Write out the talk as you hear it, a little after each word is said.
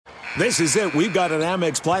This is it. We've got an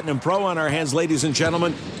Amex Platinum Pro on our hands, ladies and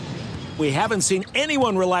gentlemen. We haven't seen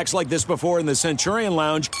anyone relax like this before in the Centurion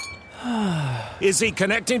Lounge. Is he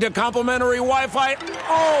connecting to complimentary Wi-Fi?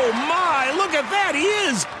 Oh, my. Look at that. He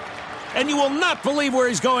is. And you will not believe where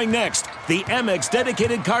he's going next. The Amex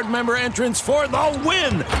dedicated card member entrance for the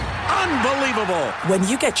win. Unbelievable. When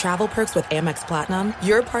you get travel perks with Amex Platinum,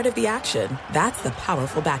 you're part of the action. That's the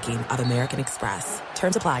powerful backing of American Express.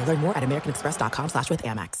 Terms apply. Learn more at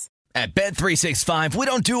americanexpress.com/withAmex. At Bet365, we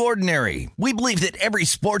don't do ordinary. We believe that every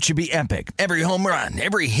sport should be epic. Every home run,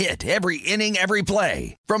 every hit, every inning, every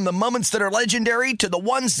play. From the moments that are legendary to the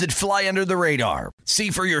ones that fly under the radar. See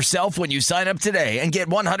for yourself when you sign up today and get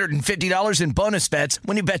 $150 in bonus bets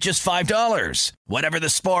when you bet just $5. Whatever the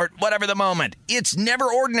sport, whatever the moment, it's never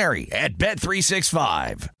ordinary at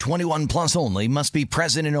Bet365. 21 plus only. Must be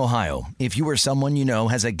present in Ohio. If you or someone you know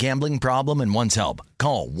has a gambling problem and wants help,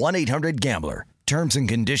 call 1-800-GAMBLER. Terms and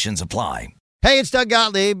conditions apply. Hey, it's Doug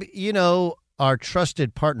Gottlieb. You know, our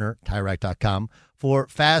trusted partner, TireRack.com, for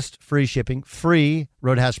fast, free shipping, free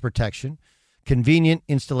road hazard protection, convenient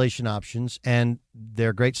installation options, and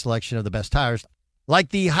their great selection of the best tires, like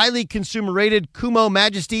the highly consumer-rated Kumo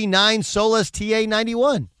Majesty 9 Solus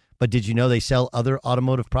TA91. But did you know they sell other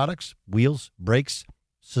automotive products? Wheels, brakes,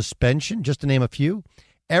 suspension, just to name a few.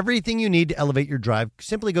 Everything you need to elevate your drive.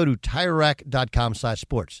 Simply go to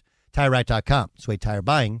TireRack.com/sports. TireRack.com. That's the way tire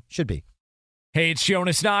buying should be. Hey, it's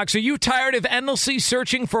Jonas Knox. Are you tired of endlessly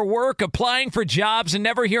searching for work, applying for jobs, and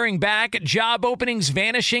never hearing back? Job openings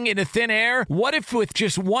vanishing into thin air? What if with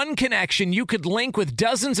just one connection, you could link with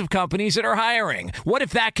dozens of companies that are hiring? What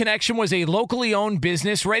if that connection was a locally owned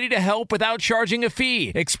business ready to help without charging a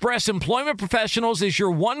fee? Express Employment Professionals is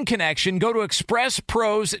your one connection. Go to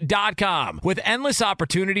expresspros.com. With endless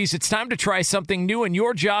opportunities, it's time to try something new in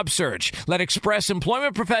your job search. Let Express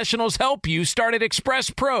Employment Professionals help you. Start at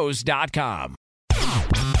expresspros.com.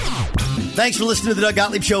 Thanks for listening to the Doug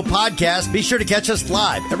Gottlieb Show podcast. Be sure to catch us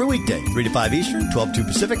live every weekday, 3 to 5 Eastern, 12 to 2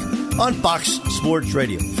 Pacific, on Fox Sports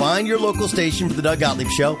Radio. Find your local station for the Doug Gottlieb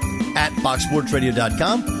Show at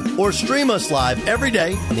foxsportsradio.com or stream us live every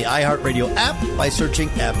day on the iHeartRadio app by searching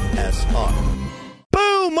FSR.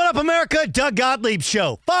 Boom! What up, America? Doug Gottlieb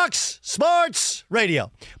Show, Fox Sports Radio.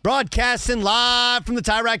 Broadcasting live from the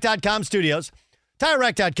TireRack.com studios.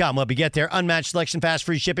 TireRack.com will help you get there. Unmatched selection, fast,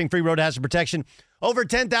 free shipping, free road hazard protection. Over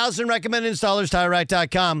 10,000 recommended installers,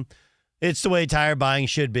 TireRack.com. It's the way tire buying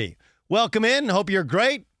should be. Welcome in. Hope you're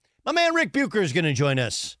great. My man Rick Bucher is going to join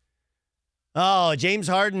us. Oh, James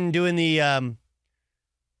Harden doing the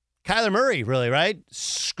Kyler Murray, really, right?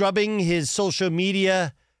 Scrubbing his social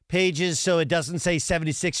media pages so it doesn't say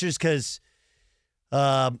 76ers because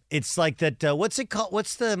it's like that. What's it called?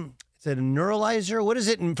 Is it a neuralizer? What is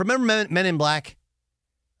it? Remember Men in Black?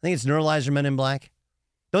 I think it's Neuralizer Men in Black.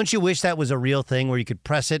 Don't you wish that was a real thing where you could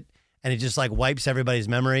press it and it just like wipes everybody's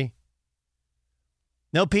memory?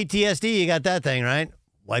 No PTSD, you got that thing, right?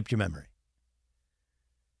 Wiped your memory.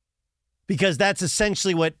 Because that's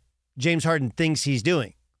essentially what James Harden thinks he's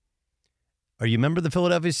doing. Or you remember the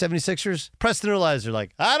Philadelphia 76ers? Press the Neuralizer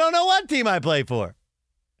like, I don't know what team I play for.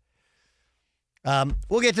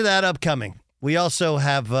 We'll get to that upcoming. We also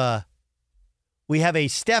have a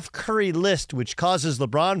Steph Curry list, which causes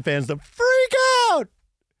LeBron fans to freak out.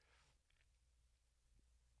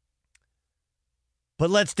 But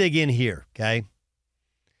let's dig in here, okay?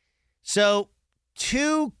 So,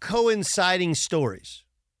 two coinciding stories.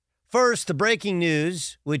 First, the breaking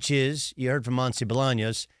news, which is, you heard from Monty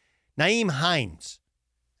Bolaños, Nyheim Hines.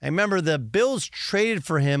 I remember the Bills traded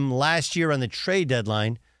for him last year on the trade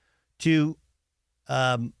deadline to,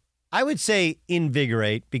 I would say,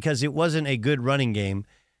 invigorate, because it wasn't a good running game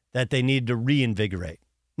that they needed to reinvigorate.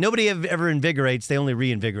 Nobody ever invigorates, they only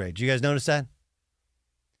reinvigorate. Did you guys notice that?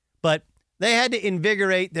 But they had to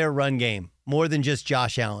invigorate their run game more than just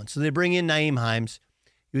Josh Allen. So they bring in Nyheim Hines.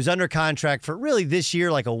 He was under contract for really this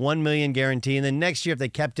year, like a $1 million guarantee. And then next year, if they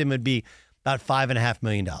kept him, it'd be about $5.5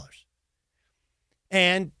 million.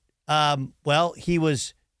 And, he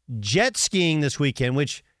was jet skiing this weekend,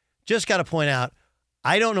 which just got to point out,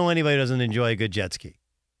 I don't know anybody who doesn't enjoy a good jet ski.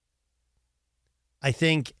 I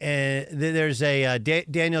think there's a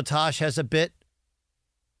Daniel Tosh has a bit.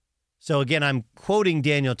 So again, I'm quoting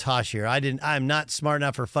Daniel Tosh here. I'm not smart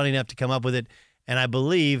enough or funny enough to come up with it, and I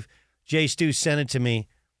believe Jay Stu sent it to me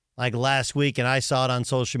like last week, and I saw it on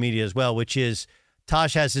social media as well. Which is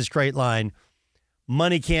Tosh has this great line: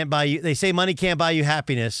 "Money can't buy you." They say money can't buy you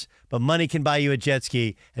happiness, but money can buy you a jet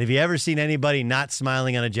ski. And have you ever seen anybody not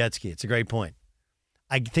smiling on a jet ski? It's a great point.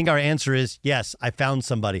 I think our answer is yes. I found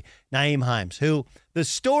somebody, Nyheim Hines, who the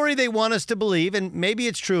story they want us to believe, and maybe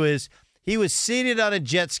it's true, is He was seated on a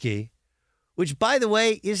jet ski, which, by the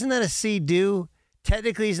way, isn't that a Sea-Doo?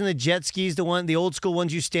 Technically, isn't the jet skis the old school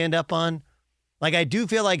ones you stand up on? Like, I do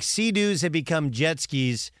feel like Sea-Doos have become jet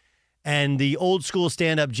skis, and the old school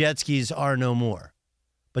stand-up jet skis are no more.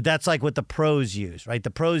 But that's like what the pros use, right? The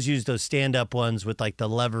pros use those stand-up ones with like the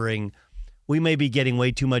levering. We may be getting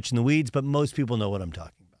way too much in the weeds, but most people know what I'm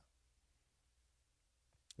talking about.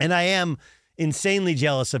 And I am insanely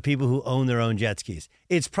jealous of people who own their own jet skis.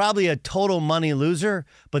 It's probably a total money loser,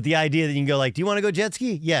 but the idea that you can go like, do you want to go jet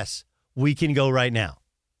ski? Yes, we can go right now.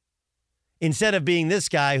 Instead of being this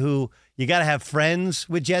guy who you got to have friends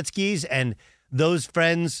with jet skis, and those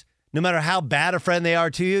friends, no matter how bad a friend they are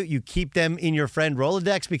to you, you keep them in your friend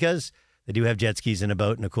Rolodex because they do have jet skis and a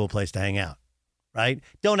boat and a cool place to hang out, right?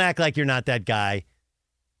 Don't act like you're not that guy.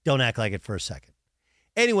 Don't act like it for a second.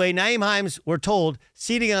 Anyway, Nyheim Hines, we're told,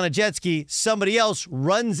 seating on a jet ski, somebody else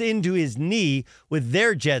runs into his knee with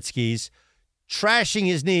their jet skis, trashing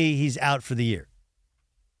his knee. He's out for the year.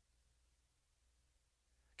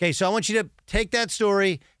 Okay, so I want you to take that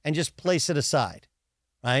story and just place it aside,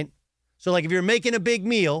 right? So like if you're making a big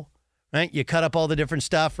meal, right, you cut up all the different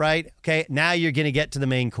stuff, right? Okay, now you're going to get to the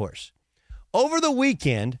main course. Over the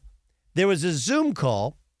weekend, there was a Zoom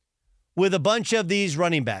call with a bunch of these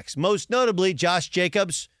running backs, most notably Josh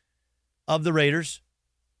Jacobs of the Raiders,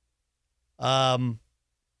 Saquon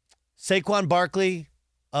Barkley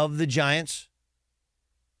of the Giants,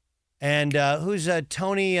 and who's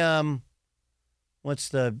Tony...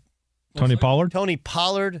 Tony Pollard? Tony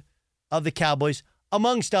Pollard of the Cowboys,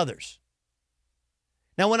 amongst others.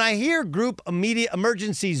 Now, when I hear group immediate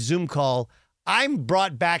emergency Zoom call, I'm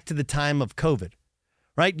brought back to the time of COVID,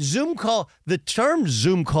 right? Zoom call, the term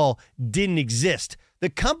Zoom call didn't exist.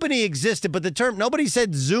 The company existed, but the term, nobody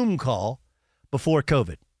said Zoom call before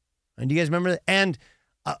COVID. And do you guys remember that? And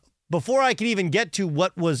before I could even get to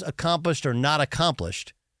what was accomplished or not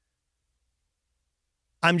accomplished,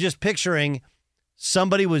 I'm just picturing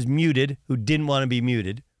somebody was muted who didn't want to be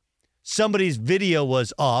muted. Somebody's video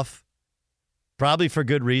was off, probably for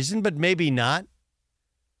good reason, but maybe not.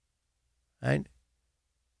 Right?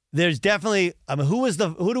 There's definitely,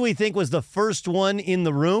 who do we think was the first one in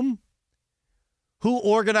the room? Who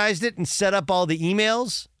organized it and set up all the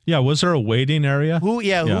emails? Yeah, was there a waiting area? Who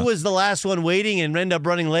was the last one waiting and ended up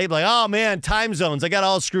running late? Like, oh man, time zones. I got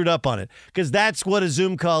all screwed up on it. Because that's what a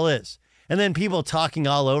Zoom call is. And then people talking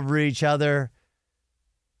all over each other.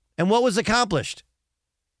 And what was accomplished?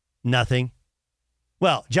 Nothing.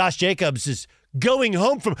 Well, Josh Jacobs is I'm going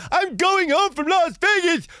home from Las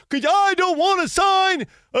Vegas because I don't want to sign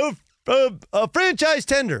a franchise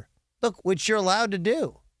tender. Look, which you're allowed to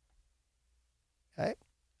do. Okay.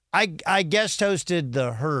 I guest hosted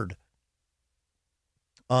the Herd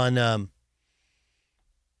on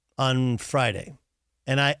Friday.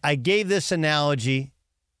 And I gave this analogy,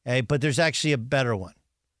 okay, but there's actually a better one.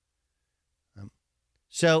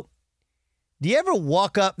 So, do you ever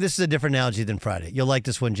walk up? This is a different analogy than Friday. You'll like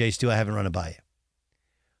this one, Jace, too. I haven't run it by you.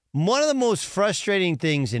 One of the most frustrating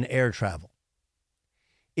things in air travel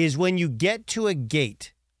is when you get to a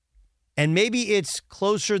gate, and maybe it's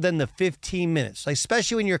closer than the 15 minutes, like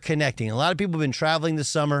especially when you're connecting. A lot of people have been traveling this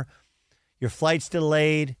summer. Your flight's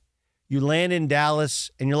delayed. You land in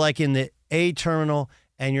Dallas, and you're like in the A terminal,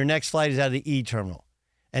 and your next flight is out of the E terminal.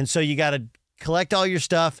 And so you got to collect all your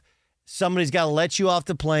stuff. Somebody's got to let you off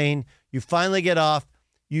the plane. You finally get off.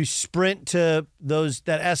 You sprint to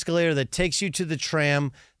that escalator that takes you to the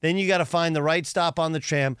tram. Then you got to find the right stop on the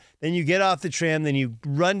tram. Then you get off the tram. Then you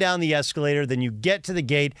run down the escalator. Then you get to the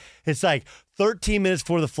gate. It's like 13 minutes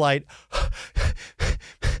before the flight.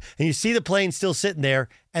 And you see the plane still sitting there.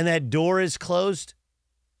 And that door is closed.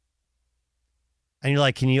 And you're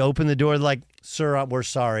like, can you open the door? They're like, sir, we're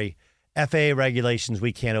sorry. FAA regulations,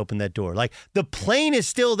 we can't open that door. Like, the plane is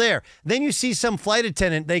still there. Then you see some flight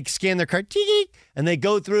attendant, they scan their card, and they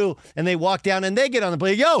go through, and they walk down, and they get on the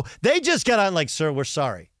plane. Yo, they just got on, like, sir, we're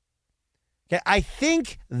sorry. Okay, I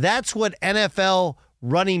think that's what NFL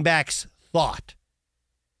running backs thought.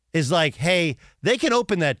 Is like, hey, they can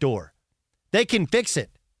open that door. They can fix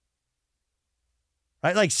it.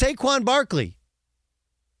 Right? Like Saquon Barkley.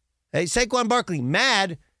 Hey, Saquon Barkley,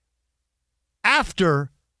 mad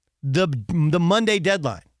after the Monday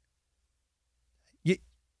deadline. You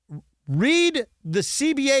read the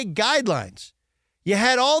CBA guidelines. You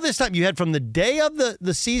had all this time. You had from the day of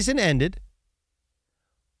the season ended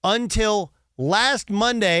until last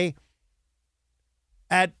Monday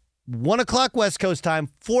at 1 o'clock West Coast time,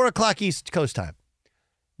 4 o'clock East Coast time.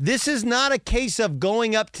 This is not a case of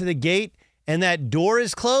going up to the gate and that door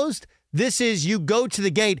is closed. This is you go to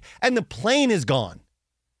the gate and the plane is gone.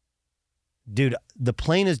 dude, the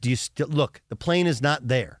plane is, the plane is not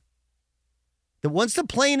there. Once the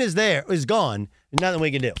plane is gone, there's nothing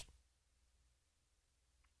we can do.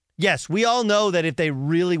 Yes, we all know that if they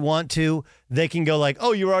really want to, they can go like,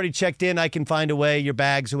 oh, you're already checked in. I can find a way, your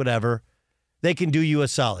bags or whatever. They can do you a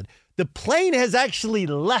solid. The plane has actually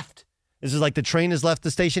left. This is like the train has left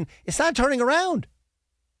the station. It's not turning around.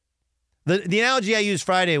 The analogy I used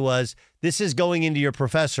Friday was this is going into your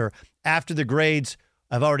professor after the grades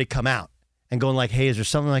have already come out and going like, hey, is there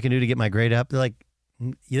something I can do to get my grade up? They're like,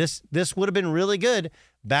 this would have been really good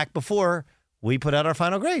back before we put out our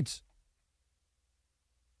final grades.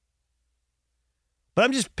 But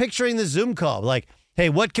I'm just picturing the Zoom call. Like, hey,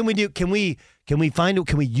 what can we do? Can we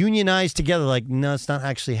unionize together? Like, no, it's not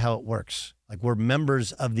actually how it works. Like, we're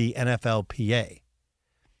members of the NFLPA.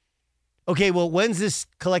 Okay, well, when's this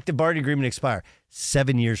collective bargaining agreement expire?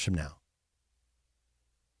 7 years from now.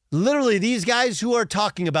 Literally, these guys who are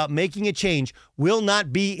talking about making a change will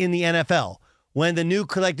not be in the NFL when the new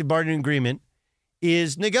collective bargaining agreement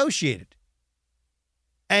is negotiated.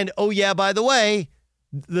 And, oh, yeah, by the way,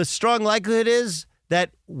 the strong likelihood is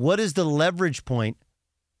that what is the leverage point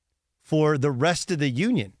for the rest of the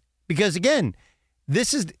union? Because, again,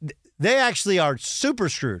 they actually are super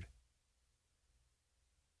screwed.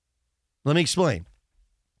 Let me explain.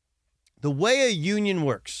 The way a union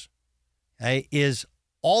works, okay, is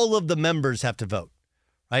all of the members have to vote,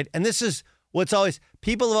 right? And this is what's always,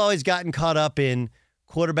 people have always gotten caught up in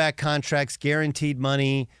quarterback contracts, guaranteed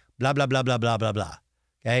money, blah, blah, blah, blah, blah, blah, blah,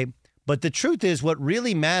 okay? But the truth is what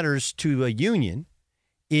really matters to a union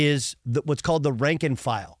is what's called the rank and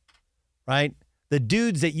file, right? The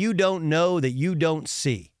dudes that you don't know, that you don't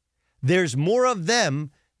see. There's more of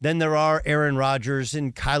them than there are Aaron Rodgers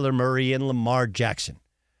and Kyler Murray and Lamar Jackson,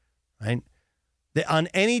 right? On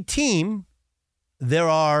any team, there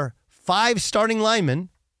are 5 starting linemen.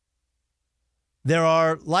 There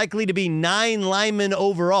are likely to be 9 linemen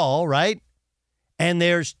overall, right? And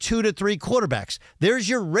there's 2 to 3 quarterbacks. There's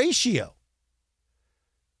your ratio.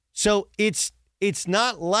 So it's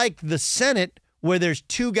not like the Senate where there's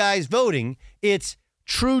 2 guys voting. It's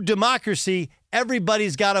true democracy.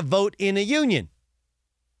 Everybody's got to vote in a union.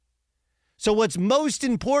 So what's most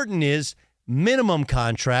important is minimum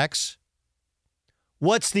contracts.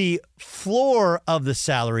 What's the floor of the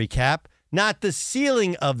salary cap, not the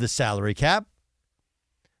ceiling of the salary cap.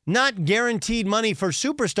 Not guaranteed money for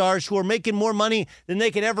superstars who are making more money than they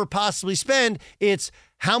could ever possibly spend. It's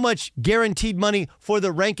how much guaranteed money for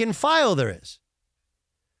the rank and file there is.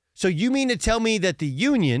 So you mean to tell me that the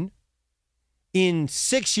union in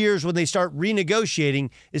 6 years when they start renegotiating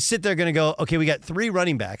is sit there going to go, okay, we got 3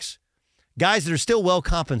 running backs, guys that are still well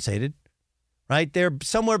compensated, right? They're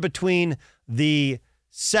somewhere between the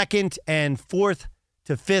 2nd and 4th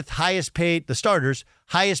to 5th highest paid, the starters,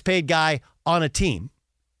 highest paid guy on a team.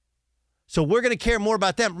 So we're going to care more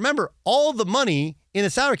about them. Remember, all the money in the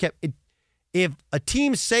salary cap, if a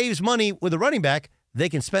team saves money with a running back, they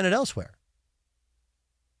can spend it elsewhere.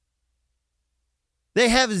 They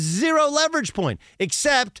have 0 leverage point,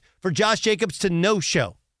 except for Josh Jacobs to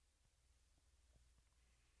no-show.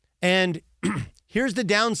 And here's the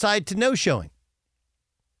downside to no-showing.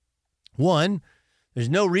 1, there's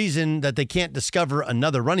no reason that they can't discover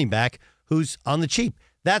another running back who's on the cheap.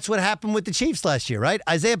 That's what happened with the Chiefs last year, right?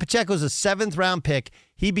 Isaiah Pacheco's a 7th-round pick.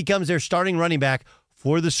 He becomes their starting running back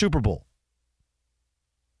for the Super Bowl.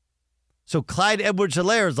 So Clyde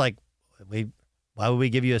Edwards-Helaire is like, why would we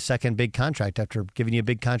give you a second big contract after giving you a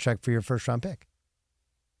big contract for your first-round pick?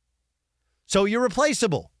 So you're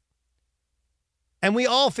replaceable. And we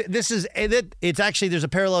all, it's actually, there's a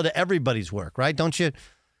parallel to everybody's work, right? Don't you?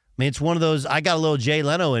 I mean, it's one of those, I got a little Jay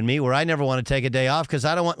Leno in me where I never want to take a day off because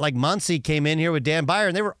I don't want, like Muncie came in here with Dan Byer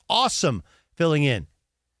and they were awesome filling in.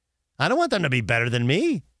 I don't want them to be better than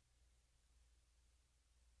me.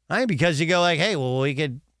 Right? Because you go like, hey, well, we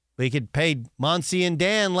could pay Muncie and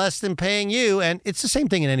Dan less than paying you. And it's the same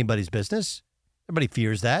thing in anybody's business. Everybody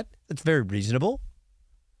fears that. That's very reasonable.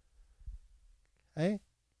 Okay.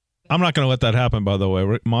 I'm not going to let that happen, by the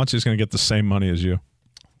way. Muncie's going to get the same money as you.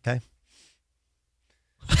 Okay.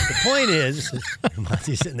 The point is,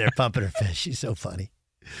 Muncie's sitting there pumping her fist. She's so funny.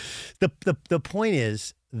 The point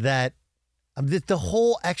is that the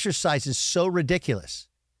whole exercise is so ridiculous.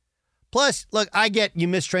 Plus, look, I get you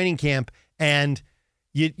miss training camp and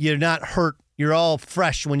you're not hurt. You're all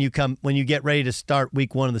fresh when you get ready to start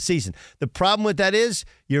week 1 of the season. The problem with that is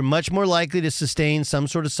you're much more likely to sustain some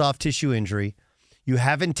sort of soft tissue injury. You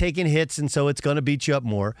haven't taken hits, and so it's going to beat you up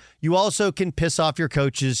more. You also can piss off your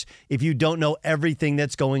coaches if you don't know everything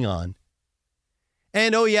that's going on.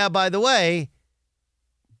 And, oh, yeah, by the way,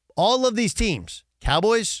 all of these teams,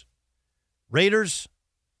 Cowboys, Raiders,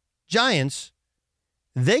 Giants,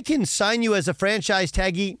 they can sign you as a franchise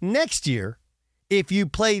taggee next year if you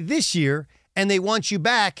play this year and they want you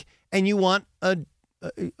back and you want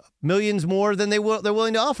millions more than they're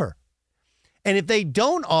willing to offer. And if they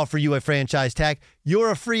don't offer you a franchise tag,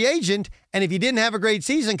 you're a free agent. And if you didn't have a great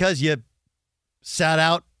season because you sat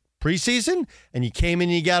out preseason and you came in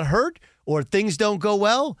and you got hurt or things don't go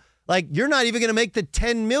well, like you're not even going to make the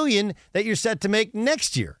 $10 million that you're set to make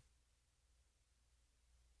next year.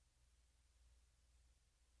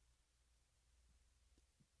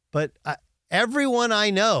 But everyone I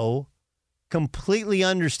know completely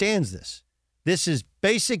understands this. This is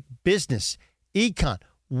basic business, econ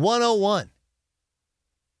 101.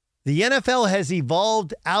 The NFL has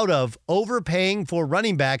evolved out of overpaying for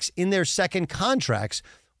running backs in their second contracts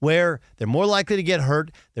where they're more likely to get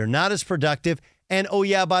hurt, they're not as productive, and oh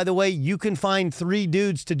yeah, by the way, you can find 3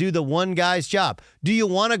 dudes to do the one guy's job. Do you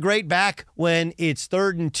want a great back when it's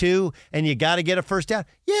 3rd and 2 and you got to get a first down?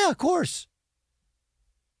 Yeah, of course.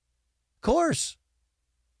 Of course.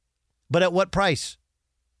 But at what price?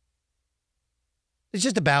 It's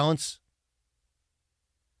just a balance.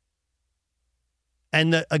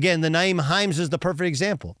 And again, the Nyheim Hines is the perfect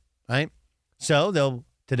example, right? So they'll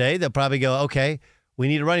probably go, okay, we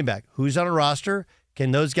need a running back. Who's on a roster?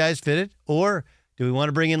 Can those guys fit it? Or do we want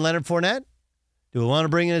to bring in Leonard Fournette? Do we want to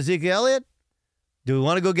bring in Ezekiel Elliott? Do we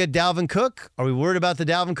want to go get Dalvin Cook? Are we worried about the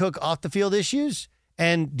Dalvin Cook off the field issues?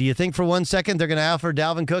 And do you think for 1 second they're going to offer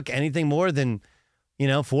Dalvin Cook anything more than,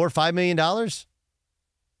 $4 or $5 million?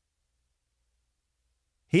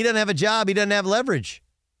 He doesn't have a job. He doesn't have leverage.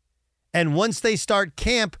 And once they start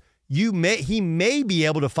camp, he may be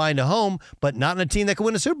able to find a home, but not in a team that can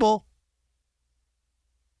win a Super Bowl.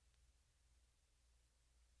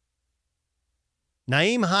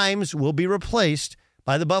 Nyheim Hines will be replaced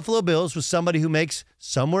by the Buffalo Bills with somebody who makes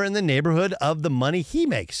somewhere in the neighborhood of the money he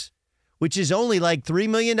makes, which is only like $3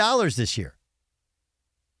 million this year.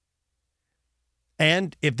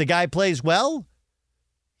 And if the guy plays well,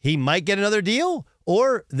 he might get another deal,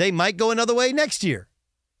 or they might go another way next year.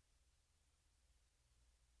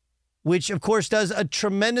 Which, of course, does a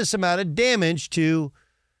tremendous amount of damage to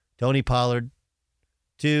Tony Pollard,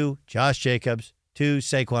 to Josh Jacobs, to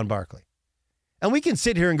Saquon Barkley. And we can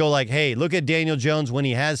sit here and go like, hey, look at Daniel Jones when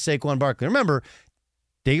he has Saquon Barkley. Remember,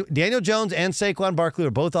 Daniel Jones and Saquon Barkley were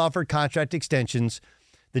both offered contract extensions.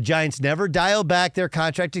 The Giants never dialed back their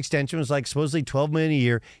contract extension. It was like supposedly $12 million a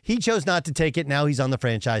year. He chose not to take it. Now he's on the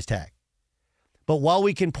franchise tag. But while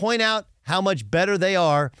we can point out how much better they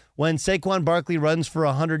are when Saquon Barkley runs for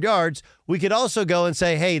 100 yards, we could also go and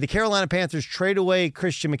say, hey, the Carolina Panthers trade away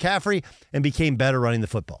Christian McCaffrey and became better running the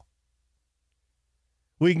football.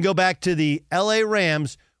 We can go back to the LA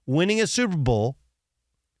Rams winning a Super Bowl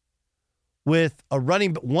with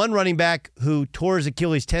one running back who tore his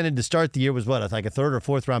Achilles tendon to start the year, was what, like a 3rd or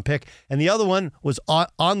 4th round pick, and the other one was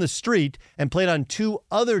on the street and played on 2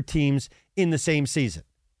 other teams in the same season.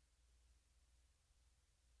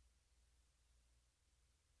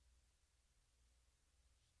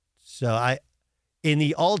 So in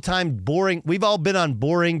the all-time boring, we've all been on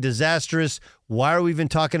boring, disastrous, why are we even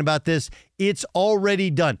talking about this? It's already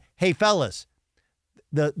done. Hey, fellas,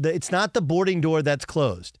 it's not the boarding door that's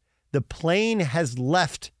closed. The plane has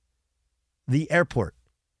left the airport.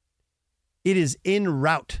 It is en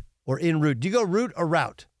route or en route. Do you go route or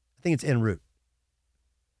route? I think it's en route.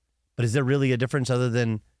 But is there really a difference other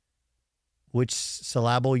than which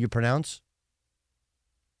syllable you pronounce?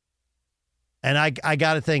 And I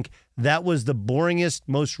got to think that was the boringest,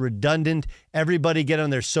 most redundant, everybody get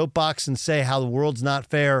on their soapbox and say how the world's not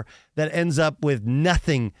fair, that ends up with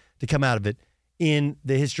nothing to come out of it in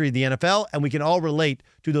the history of the NFL. And we can all relate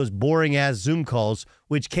to those boring-ass Zoom calls,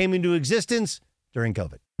 which came into existence during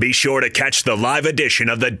COVID. Be sure to catch the live edition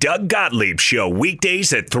of the Doug Gottlieb Show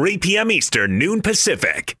weekdays at 3 p.m. Eastern, noon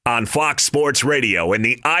Pacific on Fox Sports Radio and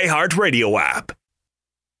the iHeartRadio app.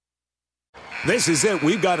 This is it.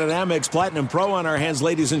 We've got an Amex Platinum Pro on our hands,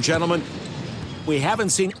 ladies and gentlemen. We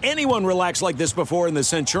haven't seen anyone relax like this before in the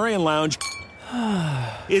Centurion Lounge.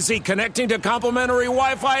 Is he connecting to complimentary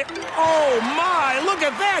Wi-Fi? Oh, my. Look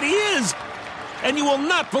at that. He is. And you will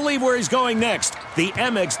not believe where he's going next. The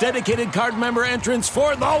Amex dedicated card member entrance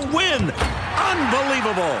for the win.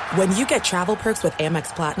 Unbelievable. When you get travel perks with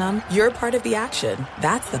Amex Platinum, you're part of the action.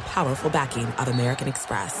 That's the powerful backing of American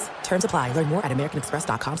Express. Terms apply. Learn more at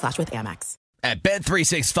americanexpress.com/withAmex. At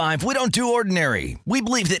Bet365, we don't do ordinary. We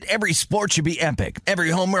believe that every sport should be epic.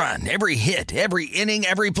 Every home run, every hit, every inning,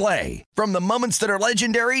 every play. From the moments that are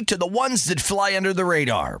legendary to the ones that fly under the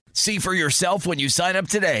radar. See for yourself when you sign up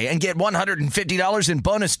today and get $150 in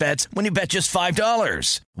bonus bets when you bet just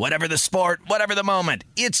 $5. Whatever the sport, whatever the moment,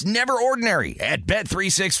 it's never ordinary at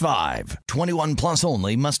Bet365. 21 plus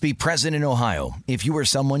only. Must be present in Ohio. If you or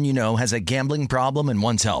someone you know has a gambling problem and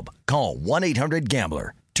wants help, call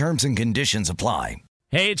 1-800-GAMBLER. Terms and conditions apply.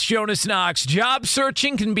 Hey, it's Jonas Knox. Job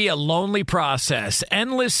searching can be a lonely process.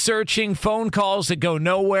 Endless searching, phone calls that go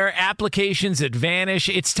nowhere, applications that vanish.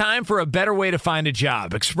 It's time for a better way to find a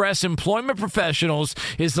job. Express Employment Professionals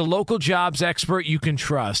is the local jobs expert you can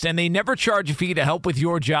trust, and they never charge a fee to help with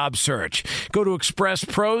your job search. Go to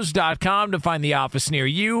expresspros.com to find the office near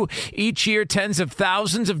you. Each year, tens of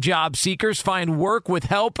thousands of job seekers find work with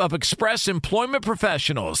help of Express Employment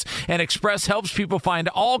Professionals, and Express helps people find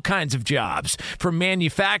all kinds of jobs, from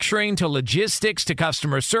manufacturing to logistics to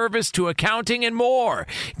customer service to accounting and more.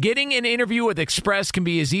 Getting an interview with Express can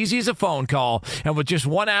be as easy as a phone call, and with just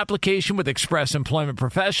one application with Express Employment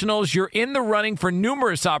Professionals, you're in the running for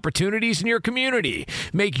numerous opportunities in your community.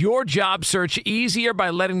 Make your job search easier by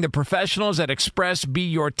letting the professionals at Express be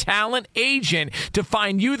your talent agent to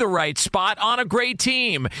find you the right spot on a great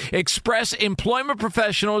team. Express Employment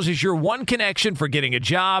Professionals is your one connection for getting a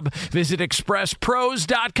job. Visit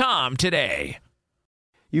expresspros.com today.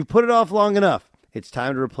 You've put it off long enough. It's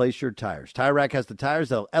time to replace your tires. Tire Rack has the tires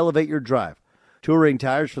that'll elevate your drive. Touring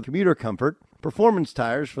tires for commuter comfort, performance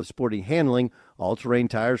tires for sporty handling, all-terrain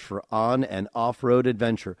tires for on- and off-road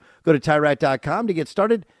adventure. Go to TireRack.com to get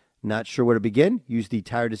started. Not sure where to begin? Use the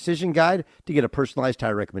Tire Decision Guide to get a personalized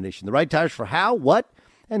tire recommendation. The right tires for how, what,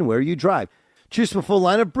 and where you drive. Choose from a full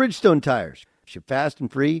line of Bridgestone tires. Ship fast and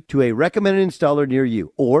free to a recommended installer near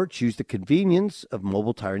you. Or choose the convenience of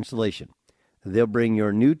mobile tire installation. They'll bring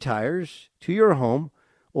your new tires to your home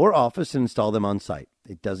or office and install them on site.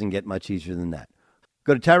 It doesn't get much easier than that.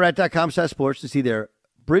 Go to TireRack.com/sports to see their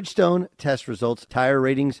Bridgestone test results, tire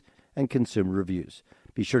ratings, and consumer reviews.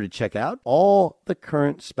 Be sure to check out all the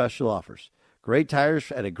current special offers. Great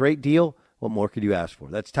tires at a great deal. What more could you ask for?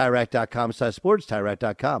 That's TireRack.com/sports,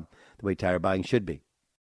 TireRack.com, the way tire buying should be.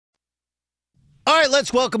 All right,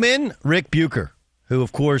 let's welcome in Rick Bucher, who,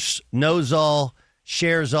 of course, knows all,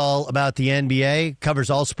 shares all about the NBA,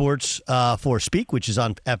 covers all sports for Speak, which is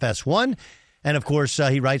on FS1. And, of course,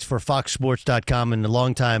 he writes for FoxSports.com and a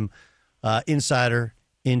longtime insider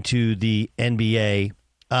into the NBA.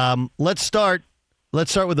 Let's start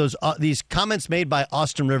with these comments made by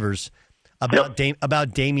Austin Rivers about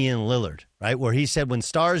Damian Lillard, right, where he said when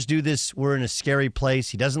stars do this, we're in a scary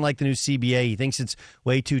place. He doesn't like the new CBA. He thinks it's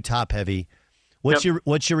way too top-heavy. What's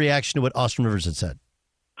your reaction to what Austin Rivers had said?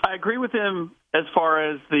 I agree with him as far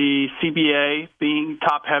as the CBA being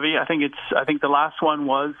top heavy. I think the last one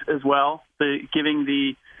was as well. Giving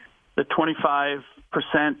the 25%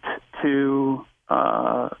 to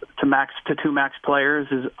two max players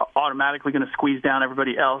is automatically going to squeeze down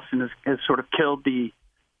everybody else and has sort of killed the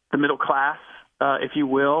middle class, if you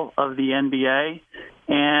will, of the NBA.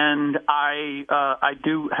 And I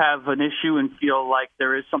do have an issue and feel like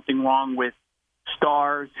there is something wrong with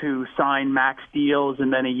stars who sign max deals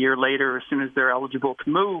and then a year later, as soon as they're eligible to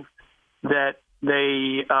move, that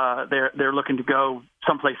they're looking to go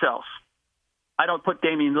someplace else. I don't put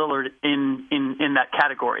Damian Lillard in that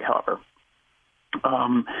category, however.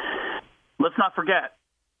 Let's not forget,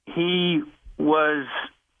 he was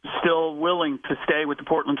still willing to stay with the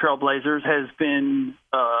Portland Trail Blazers, has been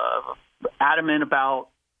adamant about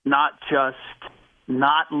not just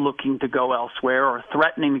not looking to go elsewhere or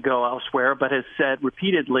threatening to go elsewhere, but has said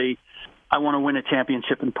repeatedly, I want to win a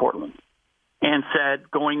championship in Portland. And said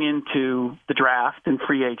going into the draft and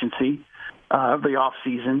free agency, the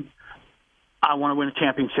offseason, I want to win a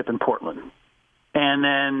championship in Portland. And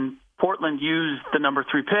then Portland used the number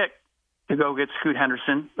 3 pick to go get Scoot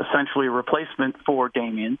Henderson, essentially a replacement for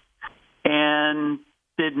Damian, and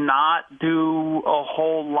did not do a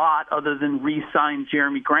whole lot other than re-sign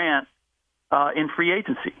Jeremy Grant in free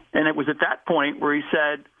agency. And it was at that point where he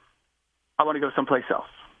said, I want to go someplace else.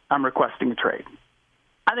 I'm requesting a trade.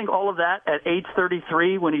 I think all of that at age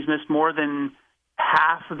 33, when he's missed more than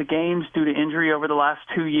half of the games due to injury over the last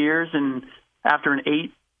 2 years, and after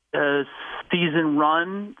an 8-season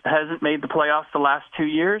run, hasn't made the playoffs the last 2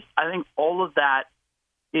 years, I think all of that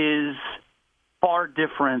is far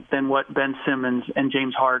different than what Ben Simmons and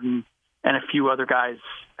James Harden and a few other guys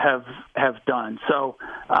have done. So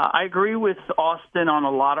I agree with Austin on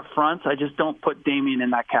a lot of fronts. I just don't put Damian in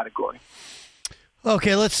that category.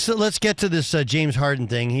 Okay, let's get to this James Harden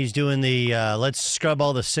thing. He's doing the let's scrub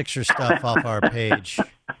all the Sixer stuff off our page,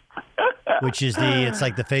 which is it's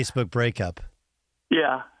like the Facebook breakup.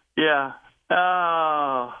 Yeah.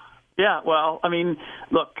 Well, I mean,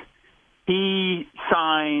 look, he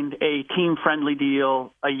signed a team-friendly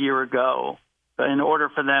deal a year ago in order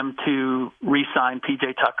for them to re-sign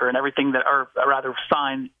P.J. Tucker and everything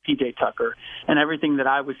sign P.J. Tucker. And everything that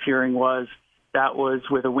I was hearing was that was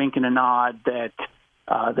with a wink and a nod that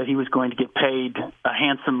he was going to get paid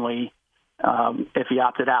handsomely if he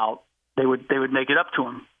opted out. They would make it up to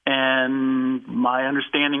him. And my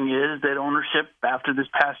understanding is that ownership after this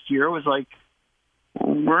past year was like,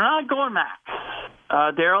 we're not going max.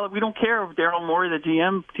 Daryl, we don't care. Daryl Morey, the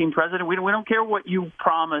GM, team president, we don't care what you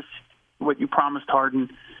promised Harden.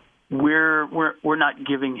 We're not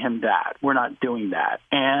giving him that. We're not doing that.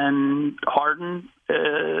 And Harden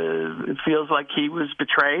it feels like he was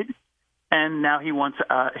betrayed, and now he wants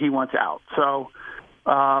out. So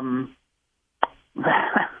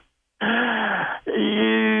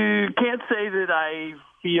you can't say that I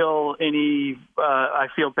feel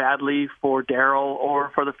badly for Daryl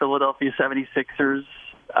or for the Philadelphia 76ers.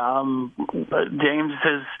 James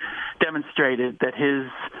has demonstrated that his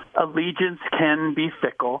allegiance can be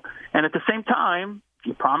fickle, and at the same time, if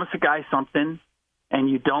you promise a guy something and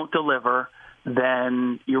you don't deliver,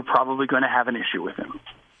 then you're probably going to have an issue with him.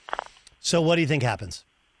 So what do you think happens?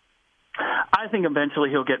 I think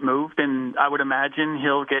eventually he'll get moved, and I would imagine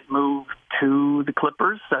he'll get moved to the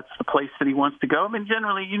Clippers. That's the place that he wants to go. I mean,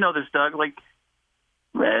 generally, you know this, Doug, like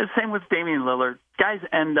same with Damian Lillard. Guys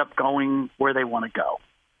end up going where they want to go.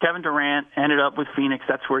 Kevin Durant ended up with Phoenix.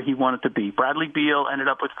 That's where he wanted to be. Bradley Beal ended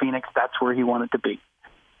up with Phoenix. That's where he wanted to be.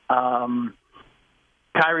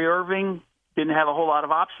 Kyrie Irving didn't have a whole lot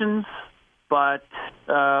of options, but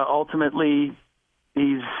ultimately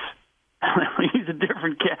he's a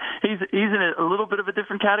different. He's in a little bit of a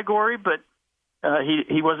different category, but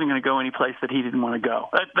he wasn't going to go any place that he didn't want to go.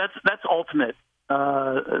 That's ultimate.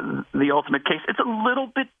 The ultimate case. It's a little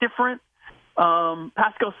bit different.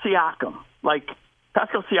 Pascal Siakam,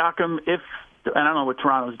 and I don't know what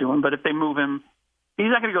Toronto's doing, but if they move him, he's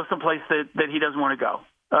not going to go someplace that he doesn't want to go.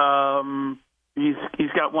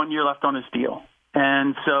 He's got 1 year left on his deal,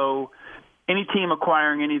 and so any team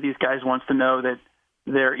acquiring any of these guys wants to know that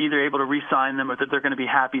they're either able to re-sign them or that they're going to be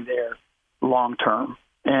happy there long term.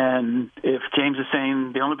 And if James is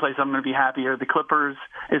saying the only place I'm going to be happy are the Clippers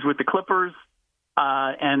is with the Clippers,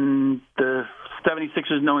 and the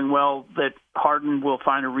 76ers knowing well that Harden will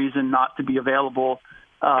find a reason not to be available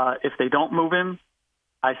if they don't move him,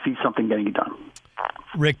 I see something getting done.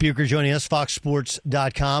 Rick Bucher joining us,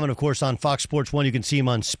 FoxSports.com, and of course on Fox Sports 1 you can see him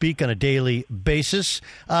on Speak on a daily basis.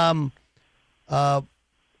 The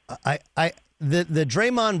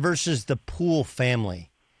Draymond versus the Poole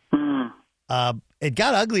family. It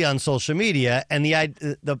got ugly on social media, and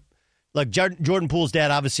Jordan Poole's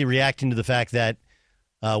dad obviously reacting to the fact that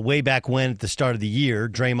way back when at the start of the year,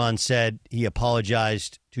 Draymond said he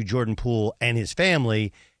apologized to Jordan Poole and his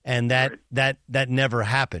family, and that never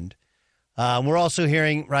happened. We're also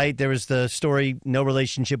hearing, right, there was the story, no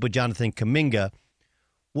relationship with Jonathan Kuminga.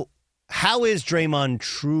 Well, how is Draymond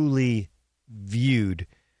truly viewed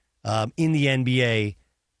in the NBA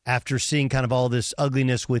after seeing kind of all this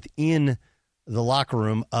ugliness within the locker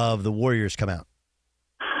room of the Warriors come out?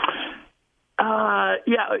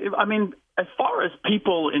 Yeah, I mean, as far as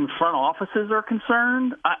people in front offices are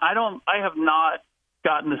concerned, I have not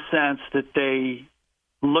gotten the sense that they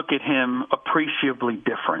look at him appreciably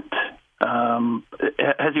different.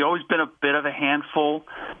 Has he always been a bit of a handful?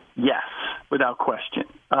 Yes, without question.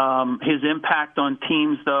 His impact on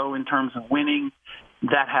teams, though, in terms of winning,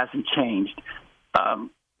 that hasn't changed.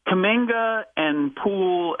 Kuminga and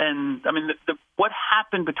Poole, and I mean, what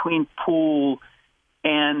happened between Poole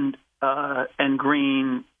and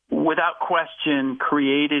Green, without question,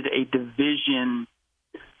 created a division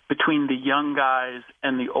between the young guys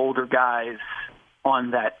and the older guys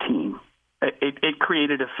on that team. It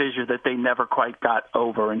created a fissure that they never quite got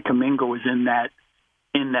over, and Kuminga was in that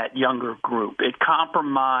younger group. It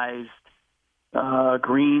compromised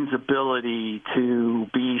Green's ability to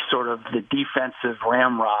be sort of the defensive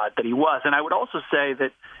ramrod that he was. And I would also say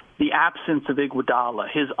that the absence of Iguodala,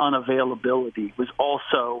 his unavailability, was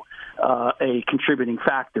also a contributing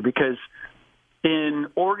factor, because in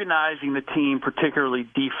organizing the team, particularly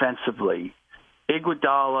defensively,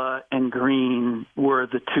 Iguodala and Green were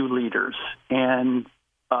the two leaders, and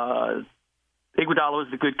Iguodala was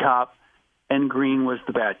the good cop and Green was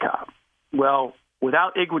the bad cop. Well,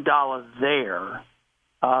 without Iguodala there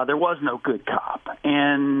was no good cop,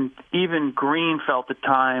 and even Green felt at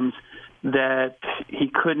times that he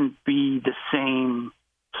couldn't be the same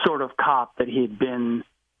sort of cop that he had been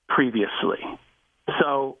previously.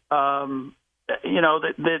 So,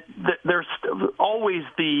 there's always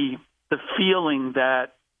the feeling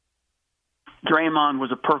that Draymond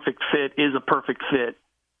was a perfect fit, is a perfect fit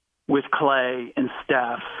with Klay and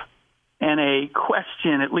Steph, and a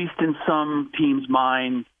question, at least in some teams'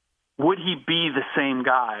 mind, would he be the same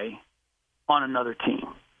guy on another team?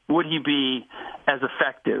 Would he be as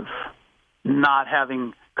effective not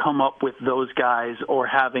having come up with those guys or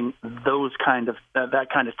having those kind of that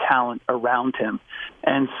kind of talent around him?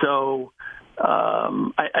 And so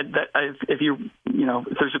if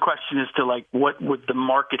there's a question as to like what would the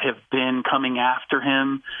market have been coming after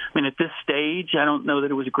him, I mean, at this stage, I don't know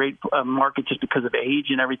that it was a great market just because of age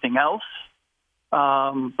and everything else,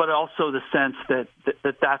 but also the sense that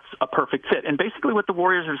that's a perfect fit. And basically what the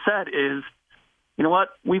Warriors have said is, you know what,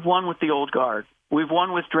 we've won with the old guard. We've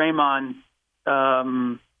won with Draymond,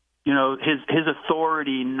 his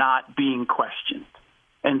authority not being questioned.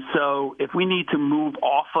 And so if we need to move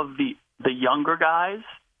off of the younger guys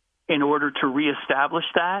in order to reestablish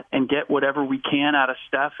that and get whatever we can out of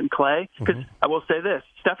Steph and Klay, because I will say this,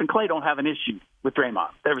 Steph and Klay don't have an issue with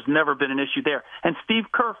Draymond. There's never been an issue there. And Steve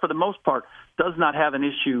Kerr, for the most part, does not have an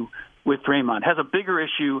issue with Draymond. Had a bigger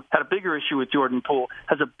issue with Jordan Poole,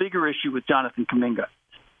 has a bigger issue with Jonathan Kuminga.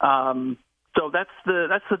 So that's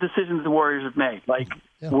the decisions the Warriors have made. Like,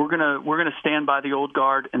 we're gonna stand by the old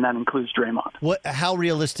guard, and that includes Draymond. How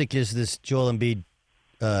realistic is this Joel Embiid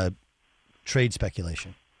trade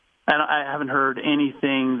speculation? And I haven't heard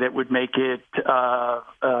anything that would make it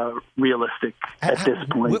realistic at this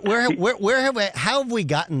point. How have we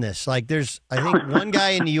gotten this? Like, there's, I think, one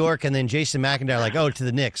guy in New York, and then Jason McIntyre, like, to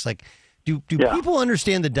the Knicks. Like, do people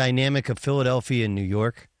understand the dynamic of Philadelphia and New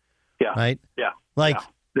York? Yeah. Right. Yeah. Like.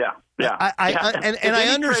 Yeah. Yeah. I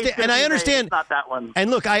understand. It's not that one. And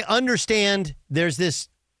look, I understand. There's this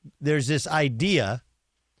idea,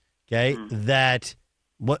 okay, that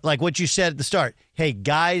what you said at the start. Hey,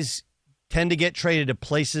 guys tend to get traded to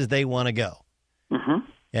places they want to go.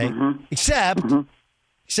 Okay, except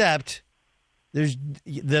there's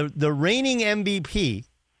the reigning MVP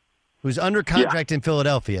who's under contract in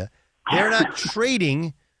Philadelphia. They're not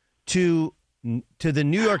trading to the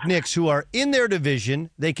New York Knicks, who are in their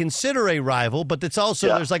division. They consider a rival, but it's also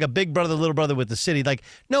there's like a big brother, little brother with the city. Like,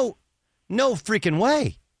 no freaking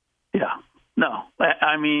way. Yeah, no.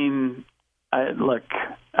 I mean, I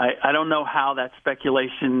don't know how that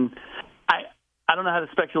speculation. I don't know how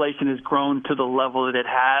the speculation has grown to the level that it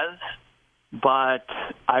has, but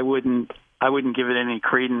I wouldn't give it any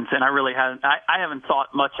credence, and I really haven't. I haven't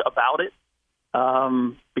thought much about it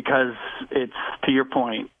because it's, to your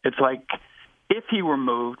point, it's like, if he were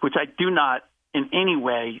moved, which I do not in any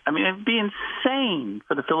way, I mean, it'd be insane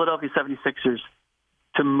for the Philadelphia 76ers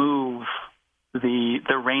to move the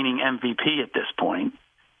reigning MVP at this point.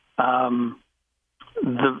 The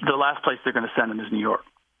last place they're going to send him is New York.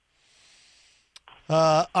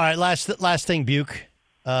 All right, last thing, Buke.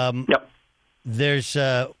 Yep. There's,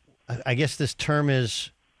 I guess this term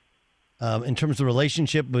is, in terms of the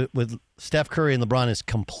relationship with Steph Curry and LeBron, is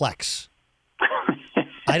complex.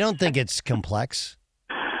 I don't think it's complex.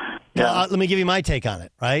 Yeah. Let me give you my take on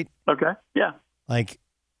it, right? Okay, yeah. Like,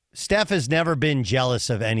 Steph has never been jealous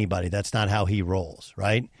of anybody. That's not how he rolls,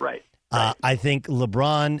 right? Right. I think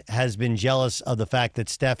LeBron has been jealous of the fact that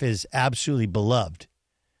Steph is absolutely beloved.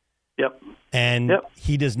 Yep. And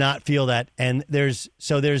he does not feel that. And there's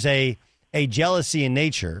a jealousy in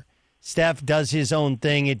nature. Steph does his own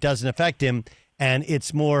thing. It doesn't affect him. And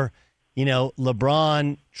it's more,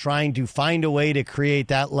 LeBron trying to find a way to create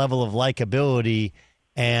that level of likability.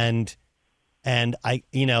 And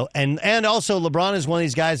also LeBron is one of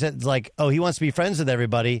these guys that's like, he wants to be friends with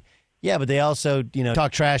everybody. Yeah, but they also,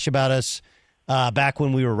 talk trash about us back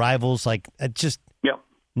when we were rivals. Like, it's just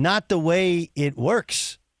not the way it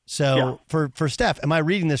works. So for Steph, am I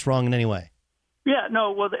reading this wrong in any way? Yeah,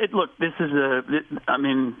 no. Well, look, this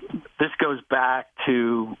goes back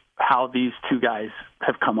to how these two guys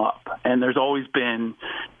have come up, and there's always been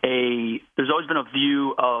a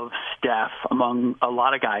view of Steph among a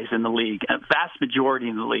lot of guys in the league, a vast majority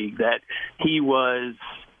in the league, that he was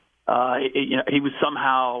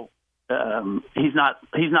somehow he's not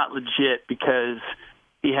legit because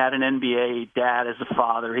he had an NBA dad as a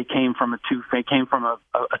father. He came from a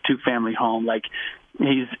two-family home. Like,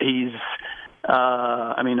 he's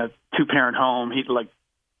a two-parent home. He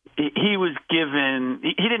was given.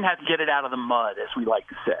 He didn't have to get it out of the mud, as we like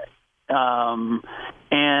to say.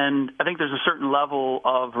 And I think there's a certain level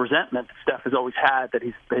of resentment that Steph has always had, that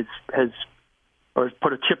has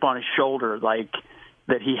put a chip on his shoulder, like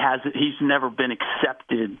that he's never been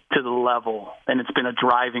accepted to the level, and it's been a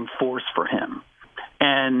driving force for him.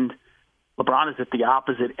 And LeBron is at the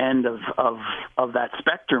opposite end of that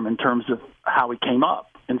spectrum in terms of how he came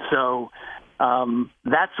up. And so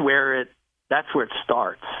that's where it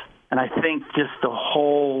starts. And I think just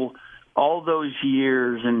all those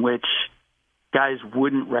years in which guys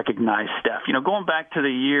wouldn't recognize Steph. Going back to the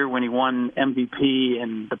year when he won MVP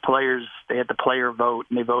and the players, they had the player vote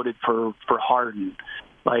and they voted for Harden.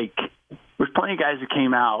 Like, there's plenty of guys who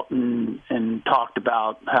came out and talked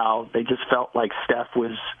about how they just felt like Steph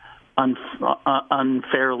was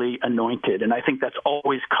unfairly anointed. And I think that's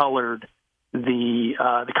always colored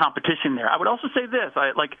the competition there. I would also say this,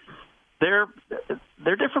 they're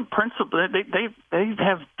different principles. They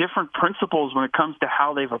have different principles when it comes to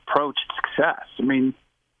how they've approached success. I mean,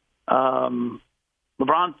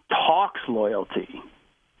 LeBron talks loyalty.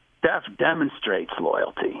 Steph demonstrates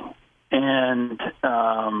loyalty. And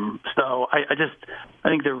so I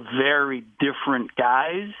think they're very different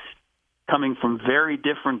guys coming from very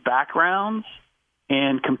different backgrounds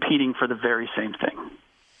and competing for the very same thing.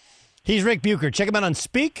 He's Rick Bucher. Check him out on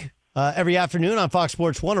Speak every afternoon on Fox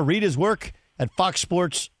Sports 1, or read his work at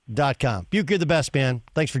foxsports.com. Bucher, the best, man.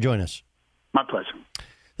 Thanks for joining us. My pleasure.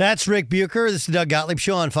 That's Rick Bucher. This is the Doug Gottlieb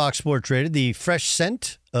Show on Fox Sports Radio. The fresh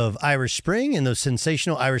scent of Irish Spring and those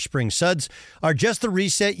sensational Irish Spring suds are just the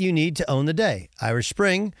reset you need to own the day. Irish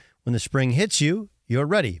Spring, when the spring hits you, you're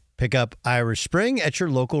ready. Pick up Irish Spring at your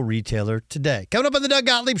local retailer today. Coming up on the Doug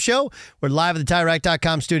Gottlieb Show, we're live at the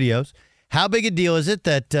TireRack.com studios. How big a deal is it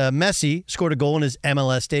that Messi scored a goal in his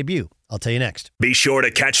MLS debut? I'll tell you next. Be sure to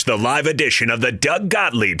catch the live edition of the Doug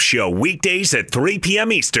Gottlieb Show weekdays at 3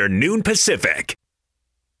 p.m. Eastern, noon Pacific.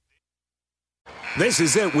 This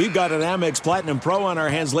is it. We've got an Amex Platinum Pro on our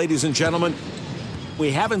hands, ladies and gentlemen.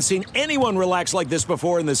 We haven't seen anyone relax like this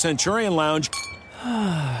before in the Centurion Lounge.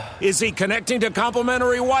 Is he connecting to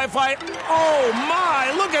complimentary Wi-Fi? Oh,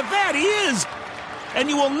 my. Look at that. He is. And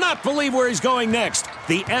you will not believe where he's going next.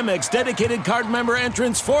 The Amex dedicated card member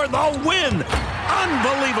entrance for the win.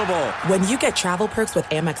 Unbelievable. When you get travel perks with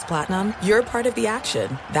Amex Platinum, you're part of the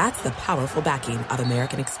action. That's the powerful backing of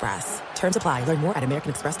American Express. Terms apply. Learn more at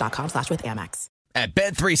americanexpress.com/withAmex. At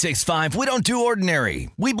Bet365, we don't do ordinary.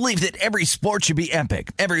 We believe that every sport should be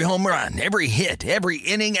epic. Every home run, every hit, every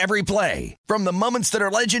inning, every play. From the moments that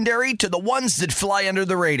are legendary to the ones that fly under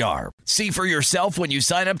the radar. See for yourself when you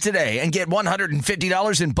sign up today and get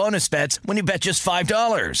 $150 in bonus bets when you bet just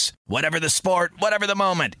 $5. Whatever the sport, whatever the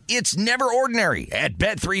moment, it's never ordinary at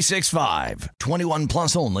Bet365. 21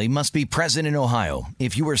 plus only. Must be present in Ohio.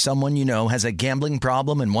 If you or someone you know has a gambling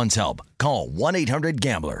problem and wants help, call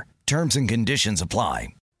 1-800-GAMBLER. Terms and conditions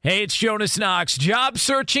apply. Hey, it's Jonas Knox. Job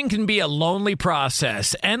searching can be a lonely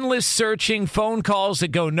process. Endless searching, phone calls that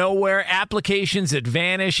go nowhere, applications that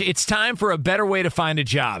vanish. It's time for a better way to find a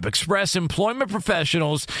job. Express Employment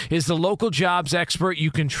Professionals is the local jobs expert you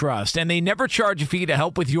can trust, and they never charge a fee to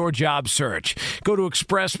help with your job search. Go to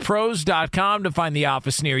expresspros.com to find the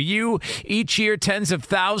office near you. Each year, tens of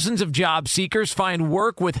thousands of job seekers find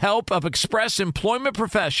work with help of Express Employment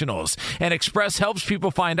Professionals, and Express helps people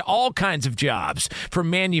find all kinds of jobs, from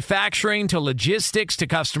manufacturing to logistics to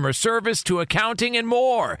customer service to accounting and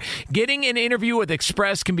more. Getting an interview with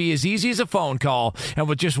Express can be as easy as a phone call, and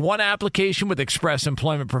with just one application with Express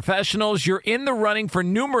Employment Professionals, you're in the running for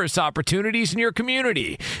numerous opportunities in your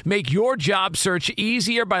community. Make your job search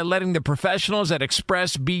easier by letting the professionals at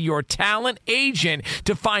Express be your talent agent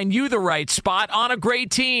to find you the right spot on a great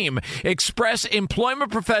team. Express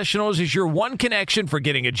Employment Professionals is your one connection for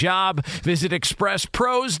getting a job. Visit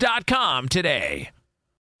expresspros.com today.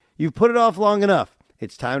 You've put it off long enough.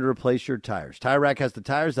 It's time to replace your tires. Tire Rack has the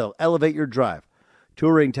tires that'll elevate your drive.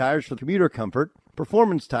 Touring tires for commuter comfort,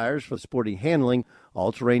 performance tires for sporty handling,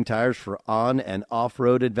 all-terrain tires for on- and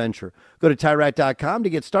off-road adventure. Go to TireRack.com to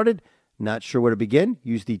get started. Not sure where to begin?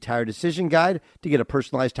 Use the Tire Decision Guide to get a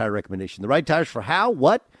personalized tire recommendation. The right tires for how,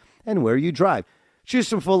 what, and where you drive. Choose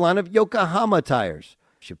from full line of Yokohama tires.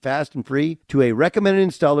 Ship fast and free to a recommended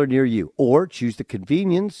installer near you. Or choose the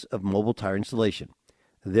convenience of mobile tire installation.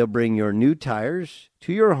 They'll bring your new tires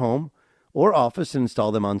to your home or office and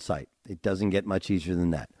install them on site. It doesn't get much easier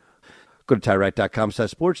than that. Go to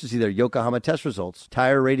TireRack.com/sports to see their Yokohama test results,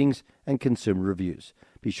 tire ratings, and consumer reviews.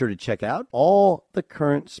 Be sure to check out all the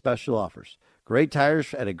current special offers. Great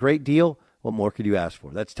tires at a great deal. What more could you ask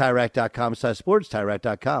for? That's TireRack.com/sports,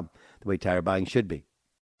 TireRack.com, the way tire buying should be.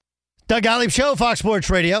 Doug Gottlieb Show, Fox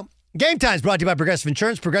Sports Radio. Game Time is brought to you by Progressive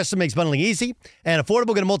Insurance. Progressive makes bundling easy and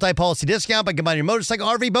affordable. Get a multi-policy discount by combining your motorcycle,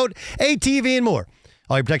 RV, boat, ATV, and more.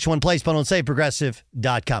 All your protection one place. Bundle and save.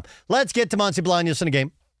 Progressive.com. Let's get to Monty Bolaños in a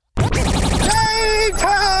game. Game game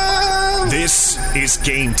time! This is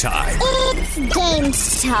Game Time. It's game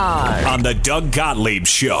time. On the Doug Gottlieb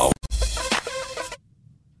Show.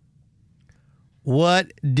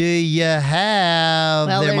 What do you have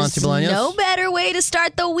Well, there, there's Monty Bolaños? no better way to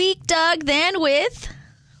start the week, Doug, than with...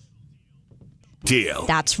 Deal.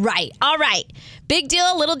 That's right. All right. Big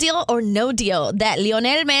deal, little deal, or no deal that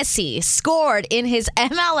Lionel Messi scored in his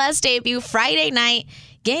MLS debut Friday night.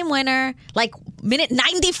 Game winner, like minute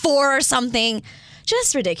 94 or something.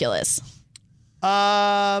 Just ridiculous. It's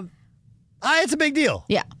a big deal.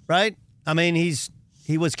 Yeah. Right? I mean,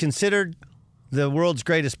 he was considered the world's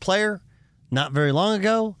greatest player not very long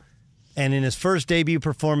ago, and in his first debut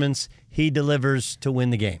performance, he delivers to win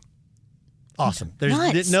the game. Awesome.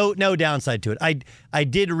 There's no downside to it. I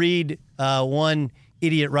did read one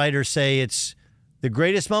idiot writer say it's the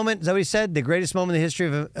greatest moment. Is that what he said? The greatest moment in the history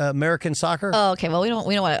of American soccer? Oh, okay. Well, we don't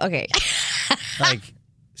want to. Okay. Like,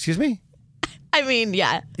 excuse me? I mean,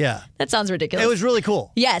 yeah. Yeah. That sounds ridiculous. It was really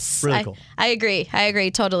cool. Yes. Really cool. I agree.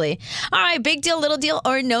 Totally. All right. Big deal, little deal,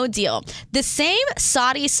 or no deal. The same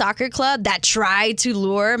Saudi soccer club that tried to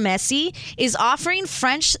lure Messi is offering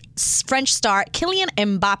French star Kylian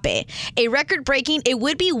Mbappe a record-breaking, it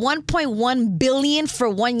would be $1.1 billion for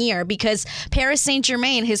 1 year because Paris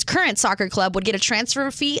Saint-Germain, his current soccer club, would get a transfer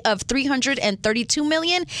fee of $332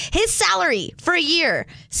 million. His salary for a year,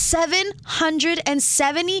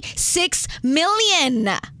 $776 million.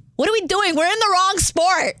 What are we doing? We're in the wrong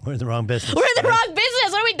sport. We're in the wrong business. We're in the wrong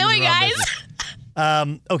business. What are we doing, guys?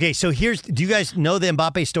 Okay, so do you guys know the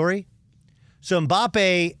Mbappe story? So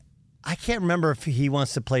Mbappe, I can't remember if he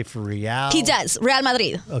wants to play for Real. He does. Real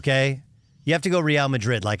Madrid. Okay. You have to go Real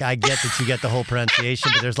Madrid. Like, I get that you get the whole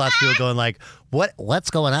pronunciation, but there's lots of people going like,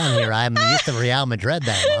 what's going on here? I'm used to Real Madrid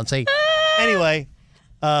then, Monty. Anyway,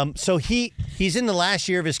 so he's in the last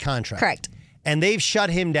year of his contract. Correct. And they've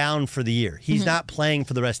shut him down for the year. He's not playing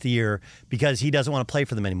for the rest of the year because he doesn't want to play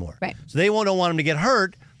for them anymore. Right. So they don't want him to get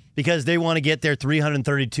hurt because they want to get their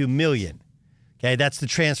 $332 million. Okay, that's the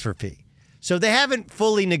transfer fee. So they haven't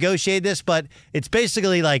fully negotiated this, but it's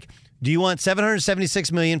basically like, do you want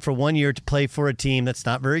 $776 million for 1 year to play for a team that's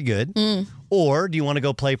not very good? Or do you want to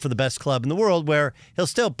go play for the best club in the world where he'll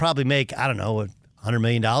still probably make, I don't know, $100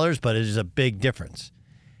 million, but it is a big difference.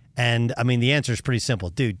 And I mean, the answer is pretty simple,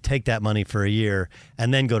 dude. Take that money for a year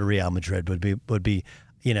and then go to Real Madrid would be,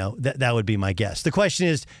 you know, that would be my guess. The question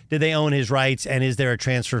is, did they own his rights, and is there a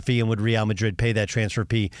transfer fee, and would Real Madrid pay that transfer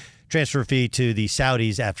fee to the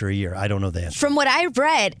Saudis after a year? I don't know the answer. From what I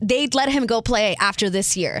read, they'd let him go play after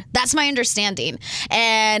this year. That's my understanding.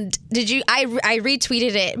 And I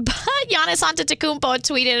retweeted it, but Giannis Antetokounmpo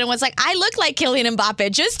tweeted and was like, I look like Kylian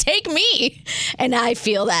Mbappe. Just take me. And I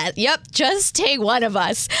feel that. Yep, just take one of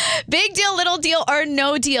us. Big deal, little deal, or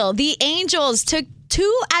no deal. The Angels took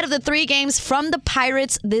 2 out of the 3 games from the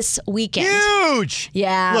Pirates this weekend. Huge!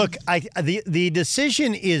 Yeah. Look, the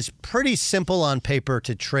decision is pretty simple on paper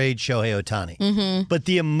to trade Shohei Ohtani. But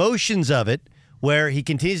the emotions of it, where he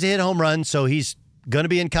continues to hit home runs, so he's going to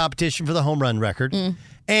be in competition for the home run record,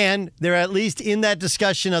 and they're at least in that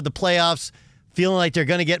discussion of the playoffs, feeling like they're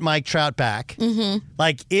going to get Mike Trout back.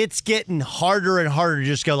 Like, it's getting harder and harder to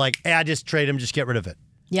just go like, hey, I just trade him, just get rid of it.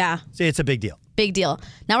 Yeah. See, it's a big deal. Big deal.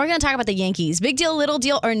 Now we're going to talk about the Yankees. Big deal, little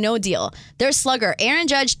deal, or no deal. Their slugger, Aaron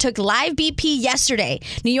Judge, took live BP yesterday.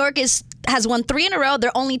 New York has won 3 in a row.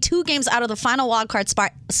 They're only 2 games out of the final wildcard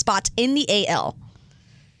spot in the AL.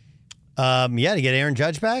 Yeah, to get Aaron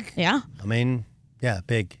Judge back? Yeah. I mean, yeah,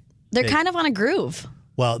 big. They're kind of on a groove.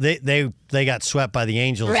 Well, they got swept by the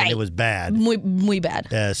Angels, Right. and it was bad. Muy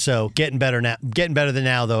bad. So getting better than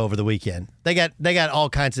now though over the weekend. They got all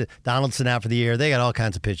kinds of Donaldson out for the year. They got all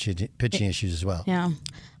kinds of pitching issues as well. Yeah.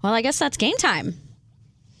 Well, I guess that's game time.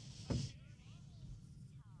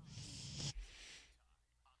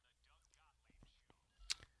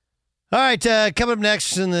 All right, coming up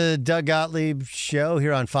next in the Doug Gottlieb Show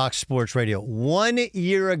here on Fox Sports Radio. 1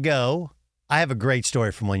 year ago, I have a great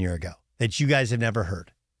story from 1 year ago that you guys have never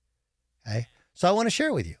heard. Okay? So I want to share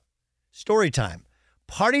it with you. Story time.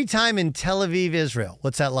 Party time in Tel Aviv, Israel.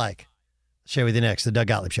 What's that like? I'll share with you next. The Doug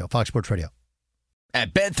Gottlieb Show, Fox Sports Radio.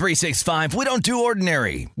 At Bet365, we don't do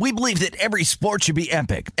ordinary. We believe that every sport should be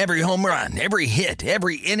epic. Every home run, every hit,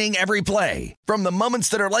 every inning, every play. From the moments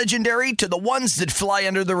that are legendary to the ones that fly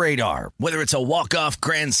under the radar. Whether it's a walk-off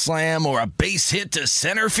grand slam or a base hit to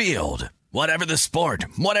center field. Whatever the sport,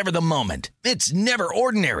 whatever the moment. It's never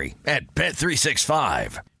ordinary at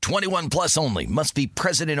Bet365. 21 plus only. Must be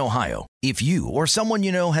present in Ohio. If you or someone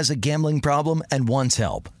you know has a gambling problem and wants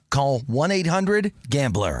help, call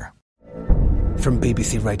 1-800-GAMBLER. From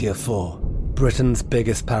BBC Radio 4, Britain's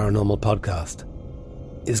biggest paranormal podcast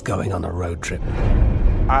is going on a road trip.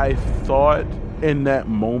 I thought in that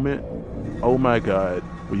moment, oh my God,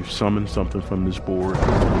 we've summoned something from this board.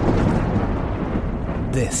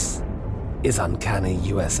 This is Uncanny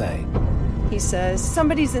USA. He says,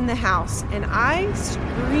 somebody's in the house, and I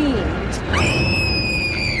screamed.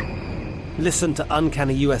 Listen to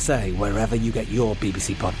Uncanny USA wherever you get your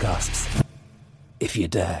BBC podcasts, if you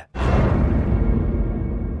dare.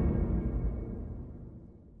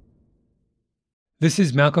 This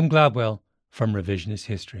is Malcolm Gladwell from Revisionist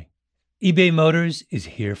History. eBay Motors is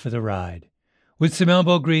here for the ride. With some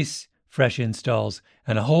elbow grease, fresh installs,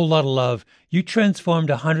 and a whole lot of love, you transformed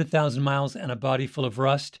 100,000 miles and a body full of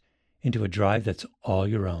rust into a drive that's all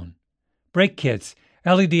your own. Brake kits,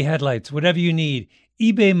 LED headlights, whatever you need,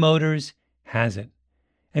 eBay Motors has it.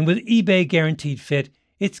 And with eBay Guaranteed Fit,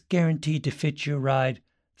 it's guaranteed to fit your ride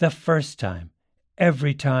the first time,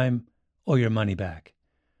 every time, or your money back.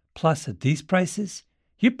 Plus, at these prices,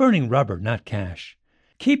 you're burning rubber, not cash.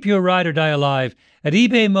 Keep your ride or die alive at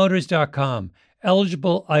ebaymotors.com.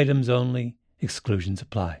 Eligible items only. Exclusions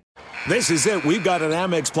apply. This is it. We've got an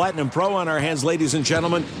Amex Platinum Pro on our hands, ladies and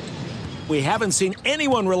gentlemen. We haven't seen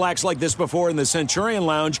anyone relax like this before in the Centurion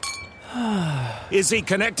Lounge. Is he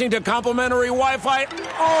connecting to complimentary Wi-Fi?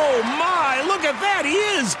 Oh, my. Look at that. He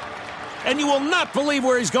is. And you will not believe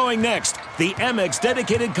where he's going next. The Amex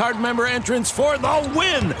dedicated card member entrance for the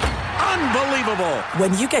win. Unbelievable.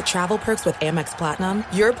 When you get travel perks with Amex Platinum,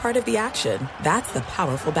 you're part of the action. That's the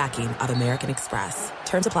powerful backing of American Express.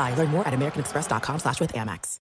 Terms apply. Learn more at americanexpress.com/withAmex.